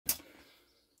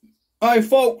Hi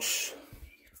folks,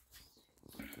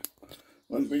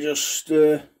 let me just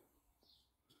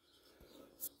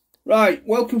right,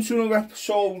 welcome to another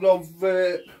episode of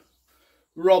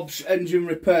Rob's Engine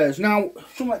Repairs. Now,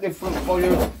 something different for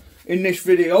you in this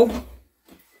video.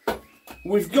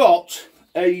 We've got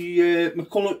a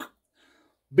McCulloch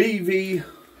BV,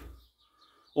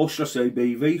 or should I say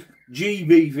BV,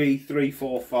 GBV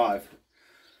 345,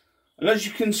 and as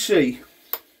you can see,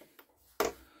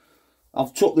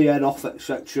 I've took the head off,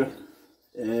 etc.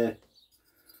 And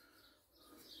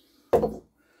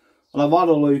I've had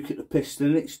a look at the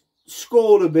piston. It's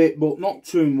scored a bit, but not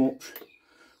too much.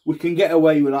 We can get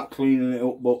away with that cleaning it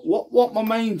up. But what my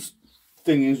main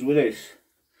thing is with this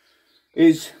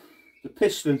is the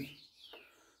piston.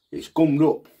 It's gummed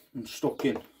up and stuck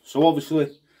in. So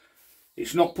obviously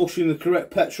it's not pushing the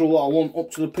correct petrol that I want up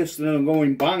to the piston and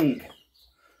going bang.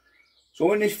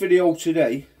 So in this video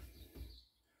today,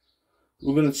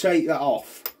 we're going to take that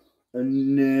off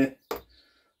and we're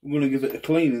going to give it a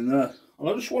cleaning there. And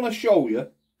I just want to show you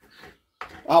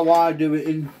how I do it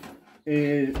in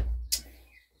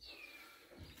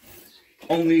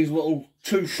on these little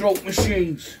two-stroke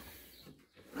machines,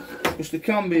 because they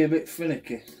can be a bit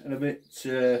finicky and a bit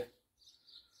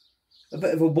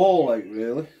of a ball ache,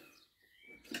 really.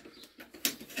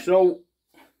 So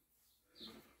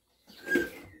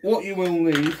what you will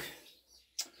need,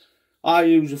 I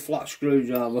use a flat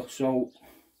screwdriver, so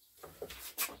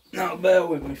now bear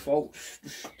with me folks,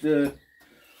 just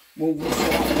move this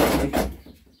out of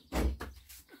me.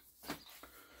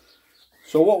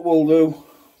 So what we'll do,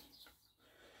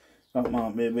 that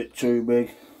might be a bit too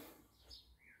big.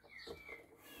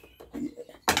 Yeah.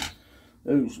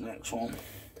 Who's the next one?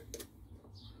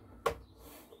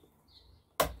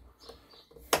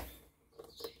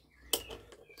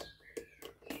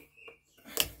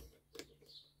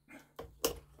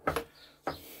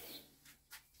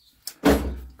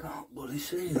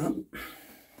 See that?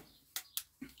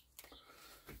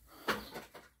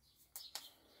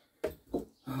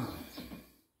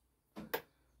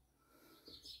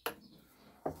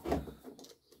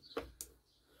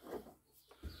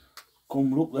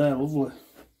 Come up there, lovely.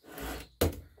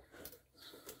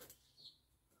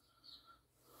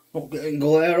 Not getting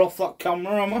glare off that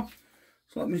camera, am I?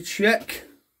 So let me check.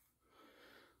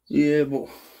 Yeah, but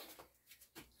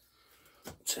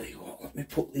I'll tell you what, let me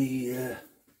put the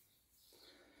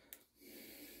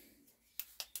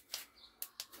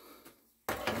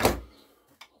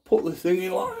put the thingy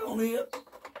light on here.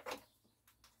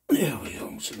 There we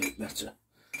go, it's a bit better.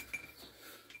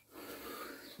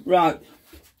 Right,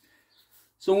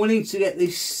 so we need to get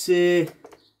this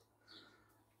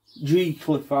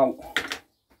G-clip out.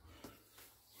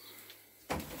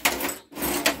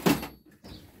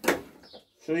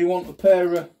 So you want a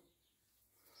pair of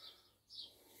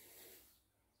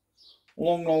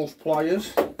long nose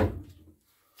pliers,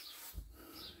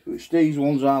 which these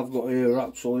ones I've got here are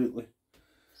absolutely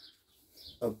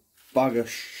a bag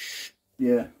of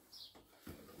yeah.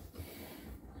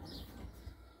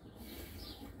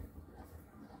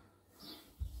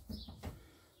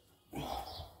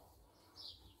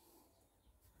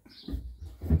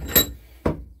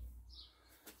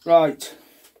 Right.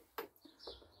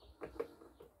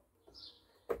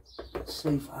 Let's see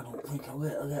if I don't think I'll be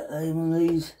able to get aim on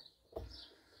these.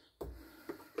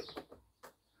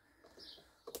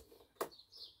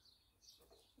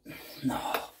 No.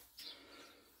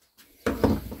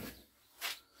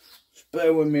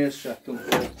 Bear with me a second,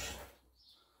 folks.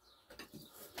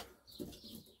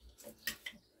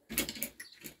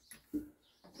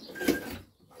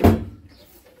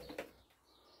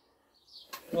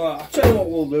 Right, I'll tell you what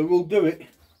we'll do. We'll do it.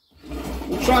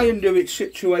 We'll try and do it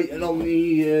situated on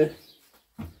the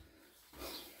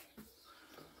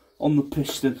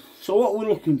piston. So what we're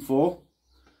looking for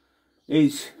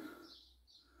is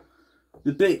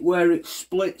the bit where it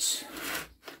splits,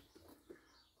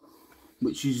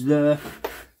 which is there.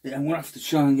 Yeah, I'm gonna have to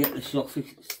try and get this off.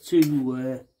 It's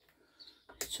too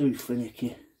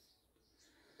finicky.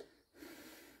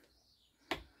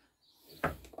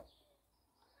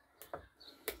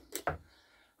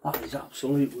 That is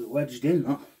absolutely wedged in,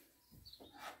 that.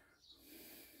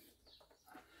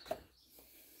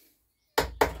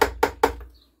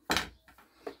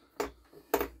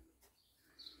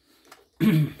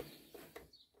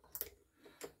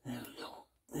 There we go.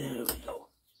 There we go.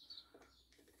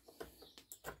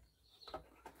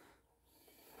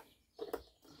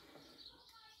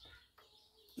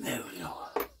 There we go.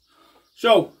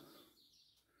 So,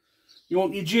 you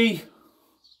want your G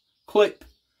clip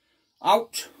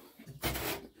out,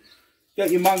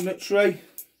 get your magnet tray,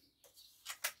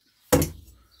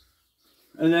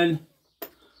 and then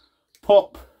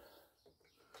pop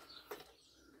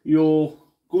your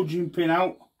gudgeon pin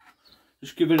out,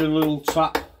 just give it a little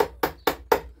tap.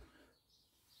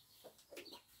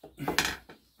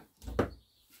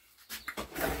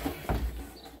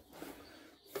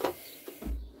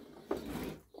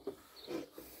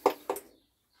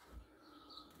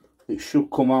 It should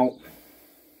come out.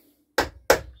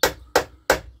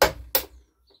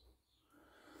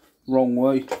 Wrong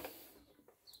way.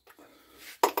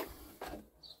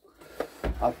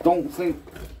 I don't think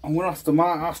I'm gonna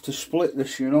might have to split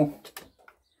this, you know.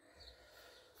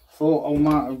 Thought I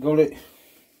might have got it.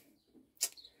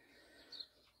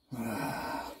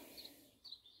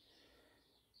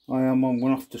 I'm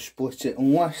gonna have to split it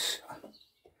unless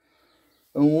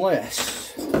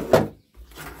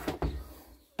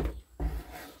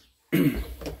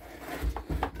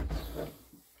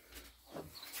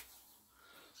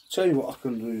tell you what I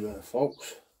can do there,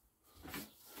 folks.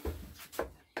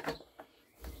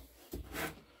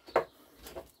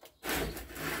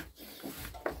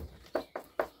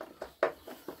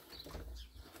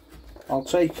 I'll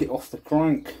take it off the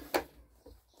crank.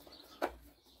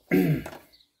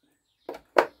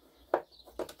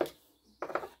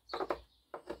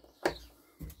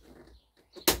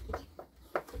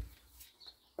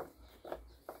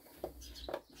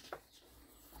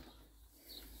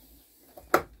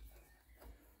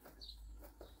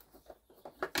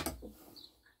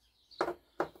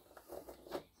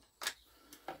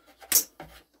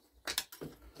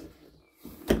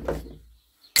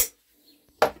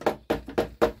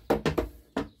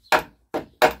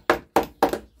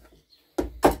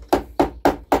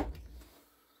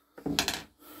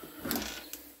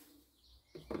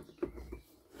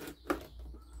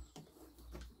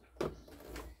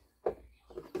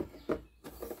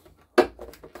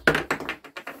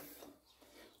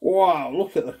 Wow,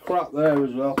 look at the crap there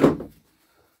as well.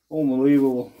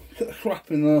 Unbelievable. Look at the crap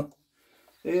in there.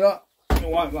 See that? Let me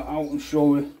wipe that out and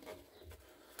show you.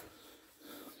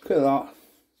 Look at that.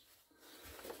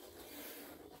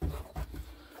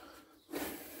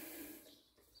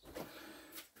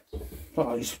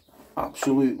 That is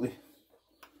absolutely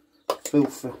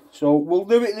filthy. So we'll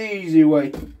do it the easy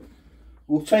way.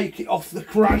 We'll take it off the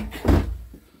crank.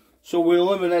 So we'll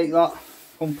eliminate that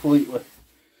completely.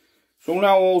 So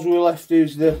now all we're left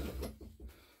is the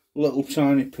little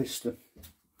tiny piston.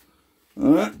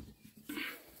 Alright.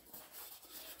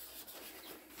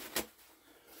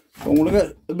 So I'm going to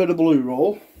get a bit of blue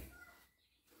roll.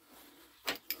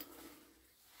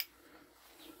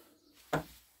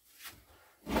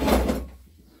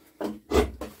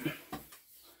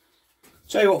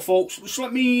 Tell you what, folks, just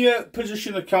let me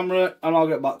position the camera and I'll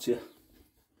get back to you.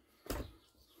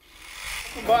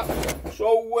 Come back.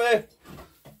 So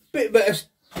bit better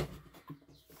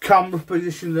camera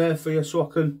position there for you so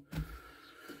I can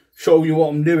show you what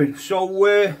I'm doing. So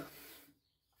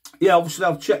yeah, obviously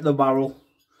I've checked the barrel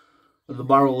and the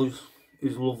barrel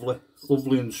is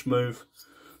lovely and smooth,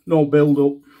 no build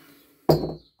up.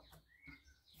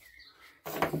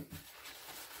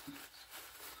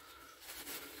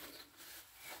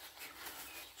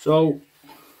 So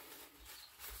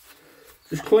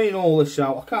just clean all this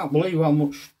out. I can't believe how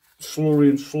much slurry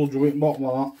and sludge went bottom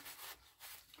of that.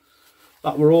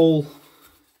 That were all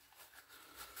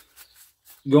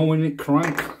going in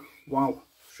crank. Wow,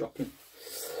 shocking.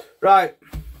 Right.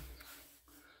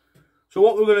 So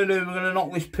what we're going to do, we're going to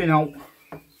knock this pin out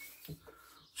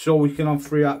so we can have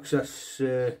free access.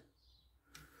 In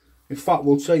fact,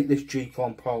 we'll take this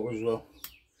G-clamp out as well.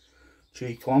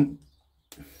 G-clamp.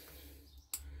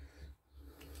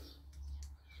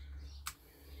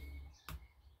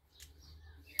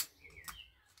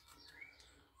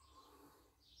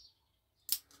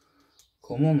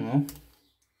 Come on now. In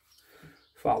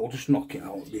fact, we'll just knock it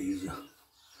out easier.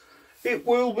 It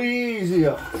will be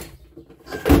easier.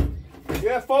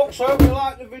 Yeah, folks, I hope you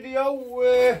liked the video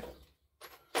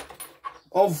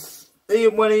of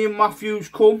when Ian Matthews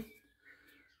come.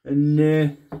 And,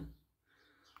 you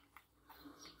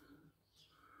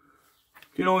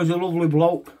know, he's a lovely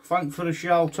bloke. Thanks for the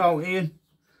shout out, Ian.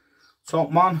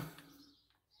 Top man.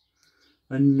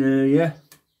 And, yeah.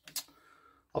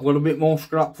 I've got a bit more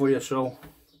scrap for you, so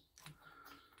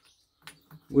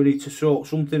we need to sort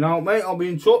something out, mate. I'll be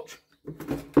in touch.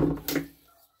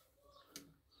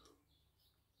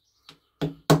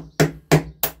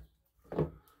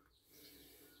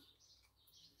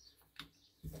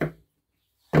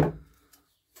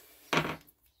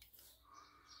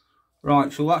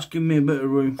 Right, so that's given me a bit of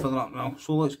room for that now.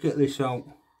 So let's get this out.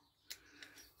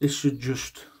 This should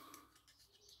just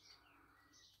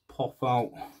pop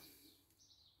out.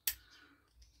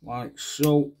 Like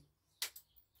so.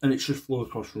 and it's just flew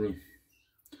across the room.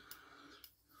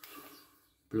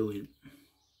 Brilliant.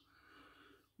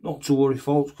 Not to worry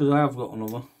folks, because I have got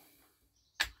another,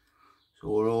 so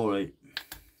we're alright.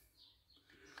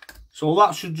 So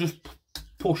that should just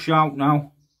push out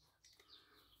now,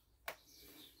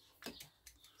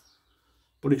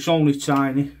 but it's only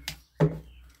tiny.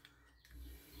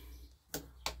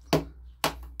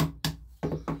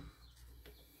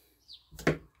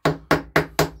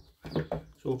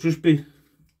 So just be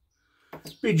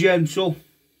gentle.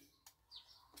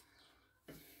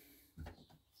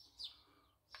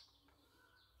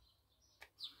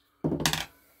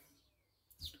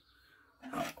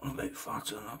 A bit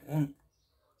fatter, that one.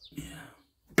 Yeah.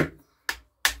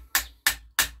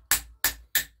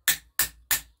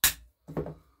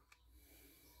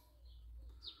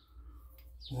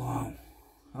 Wow,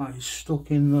 that is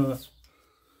stuck in there.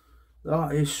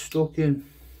 That is stuck in.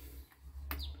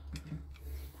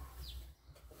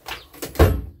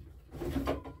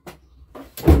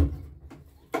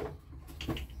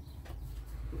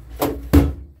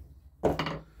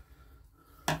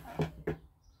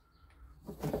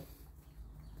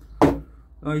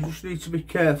 Now you just need to be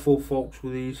careful folks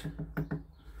with these.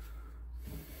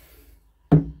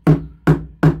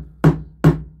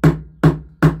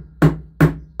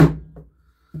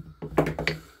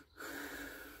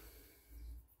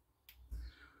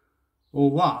 Well,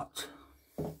 that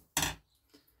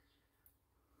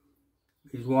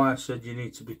is why I said you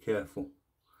need to be careful,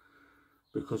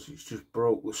 because it's just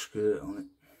broke the skirt on it.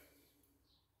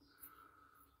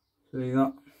 See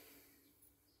that?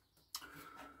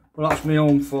 Well, that's my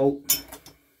own fault.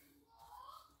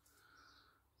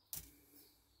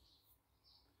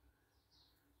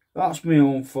 That's my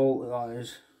own fault, that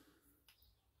is.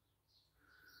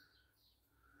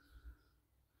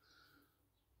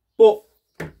 But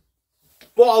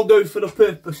what I'll do for the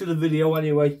purpose of the video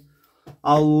anyway,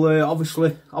 I'll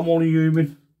obviously, I'm only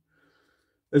human,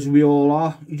 as we all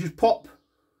are. You just pop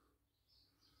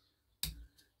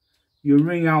your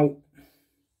ring out.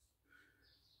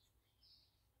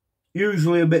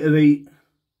 Usually a bit of heat.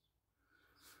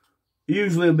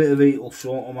 Usually a bit of heat will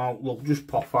sort them out. They'll just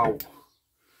pop out.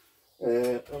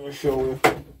 Let me show you.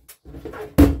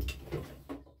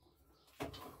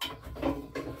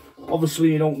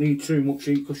 Obviously you don't need too much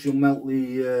heat because you'll melt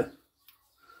the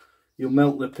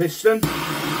piston.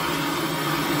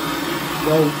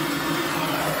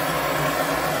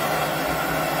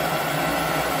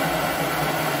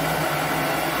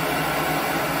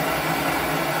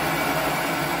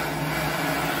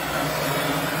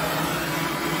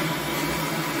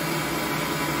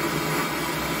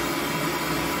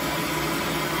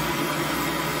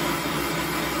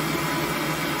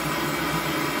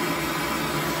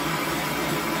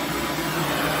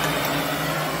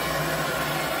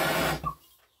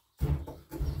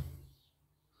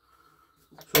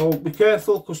 So be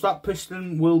careful because that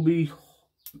piston will be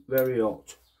very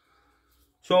hot.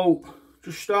 So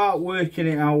just start working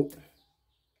it out.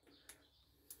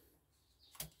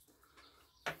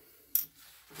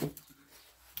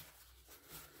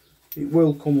 It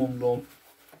will come undone.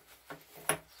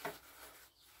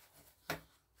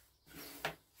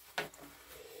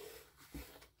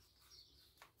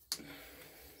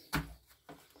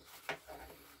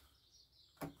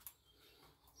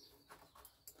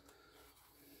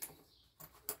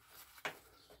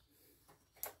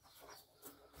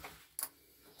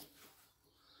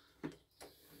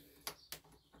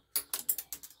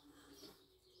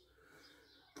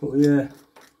 But yeah,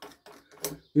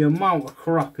 the amount of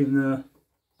crap in there.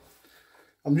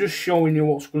 I'm just showing you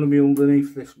what's going to be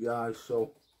underneath this, guys,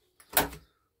 so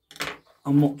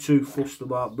I'm not too fussed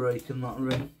about breaking that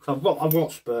ring. I've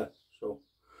got spare, so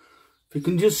if you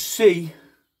can just see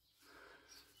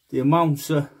the amount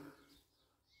of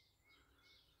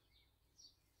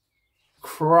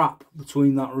crap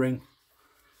between that ring.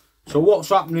 So what's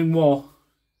happening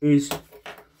is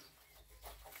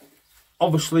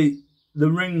obviously the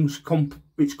ring's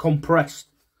it's compressed.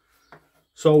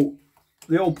 So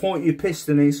the whole point of your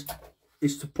piston is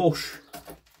to push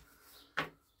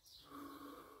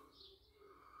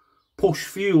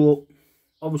fuel up,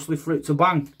 obviously for it to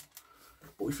bang.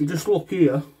 But if you just look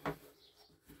here,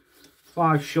 if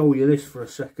I show you this for a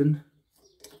second,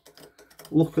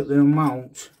 look at the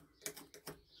amount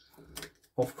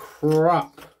of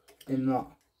crap in that.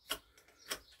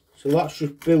 So that's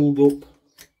just build up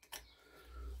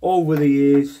over the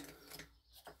years.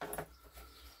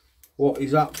 What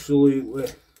is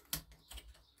absolutely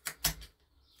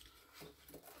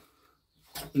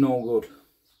no good.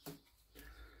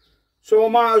 So I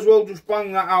might as well just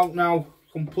bang that out now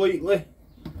completely.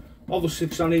 Obviously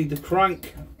because I need the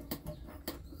crank.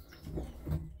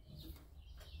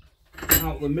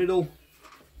 out the middle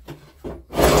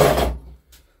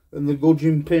and the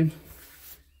gudgeon pin.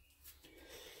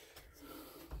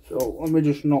 So let me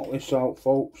just knock this out,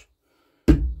 folks.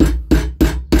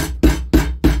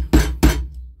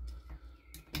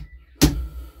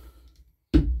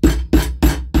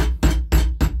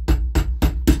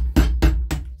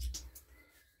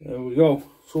 There we go.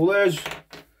 So there's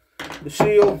the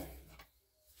seal,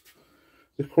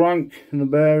 the crank and the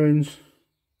bearings,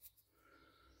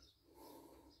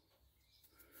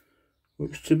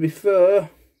 which, to be fair,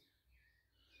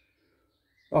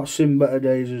 that's seen better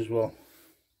days as well.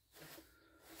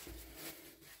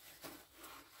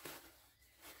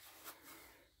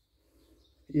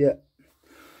 Yeah,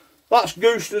 that's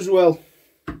goosed as well.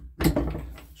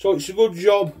 So it's a good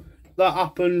job that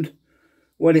happened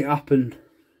when it happened,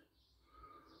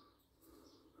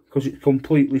 because it's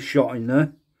completely shot in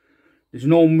there. There's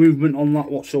no movement on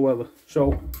that whatsoever.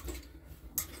 So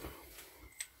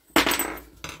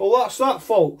that's that,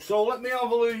 folks. So let me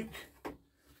have a look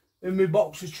in my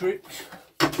box of tricks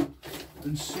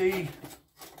and see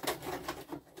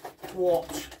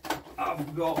what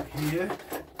I've got here.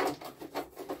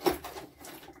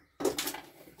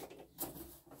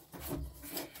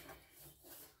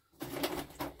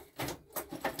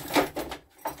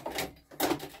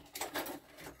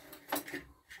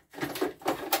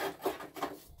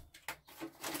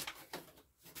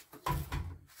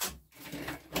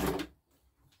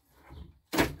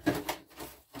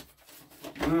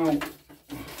 Now,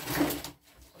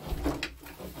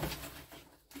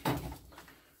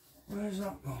 where's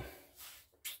that gone?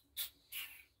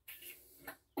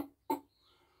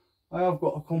 I have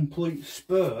got a complete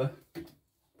spare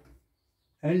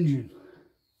engine.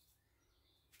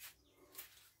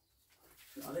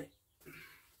 Is that it?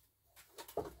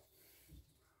 I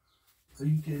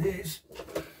think it is.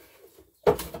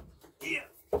 Yeah.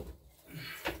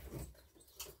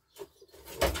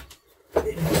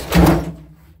 It is.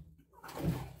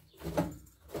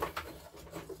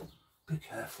 Be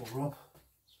careful, Rob.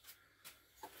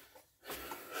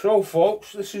 So,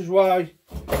 folks, this is why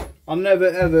I never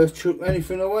ever chuck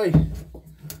anything away.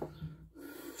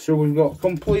 So we've got a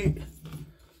complete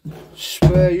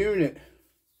spare unit.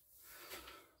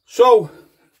 So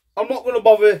I'm not going to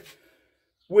bother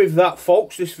with that,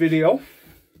 folks, this video.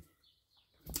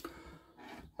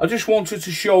 I just wanted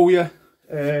to show you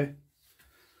the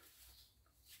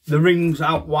rings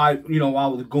out, why, you know,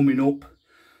 how they're gumming up,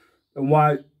 and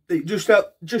why it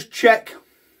just check.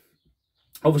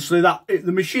 Obviously that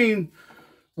the machine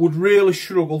would really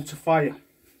struggle to fire,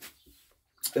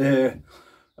 and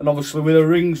obviously with the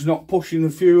rings not pushing the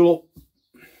fuel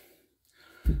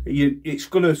up, it's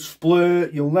going to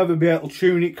splurt. You'll never be able to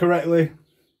tune it correctly.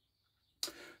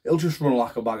 It'll just run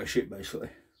like a bag of shit, basically.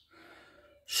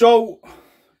 So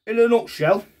in a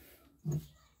nutshell,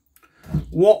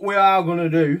 what we are going to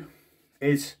do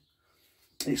is,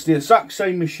 it's the exact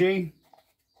same machine.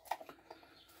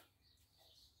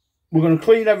 We're going to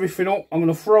clean everything up. I'm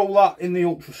going to throw that in the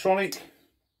ultrasonic,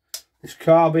 this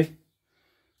carby.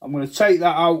 I'm going to take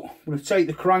that out. I'm going to take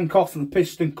the crank off and the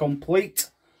piston complete.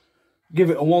 Give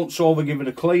it a once over, give it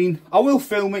a clean. I will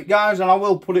film it, guys, and I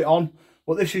will put it on.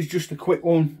 But this is just a quick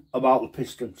one about the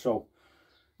piston. So,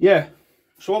 yeah.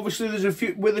 So, obviously, there's a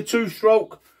few, with a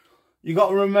two-stroke, you got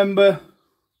to remember,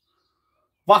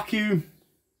 vacuum,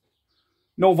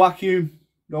 no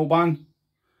bang,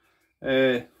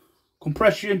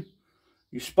 compression,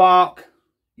 your spark,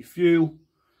 your fuel.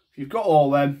 If you've got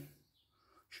all them,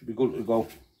 should be good to go.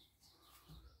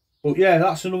 But yeah,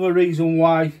 that's another reason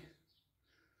why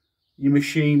your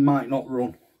machine might not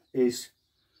run, is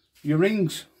your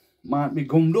rings might be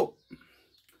gummed up.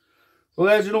 Well,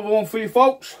 there's another one for you,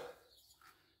 folks,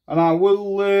 and I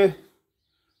will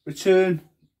return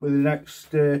with the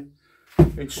next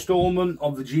instalment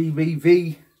of the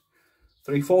GVV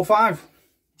 345.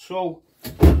 So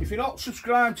if you're not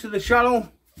subscribed to the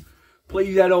channel,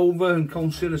 please head over and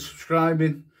consider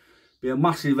subscribing. Be a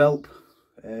massive help.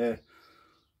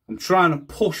 I'm trying to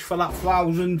push for that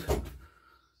 1,000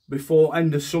 before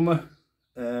end of summer,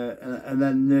 and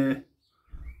then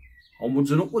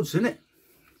onwards and upwards, innit?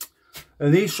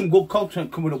 And there's some good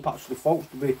content coming up, actually, folks.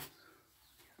 To be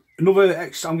another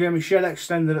I'm getting my shed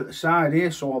extended at the side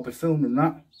here, so I'll be filming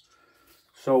that.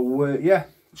 So yeah,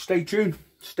 stay tuned,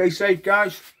 stay safe,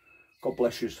 guys. God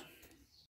bless you.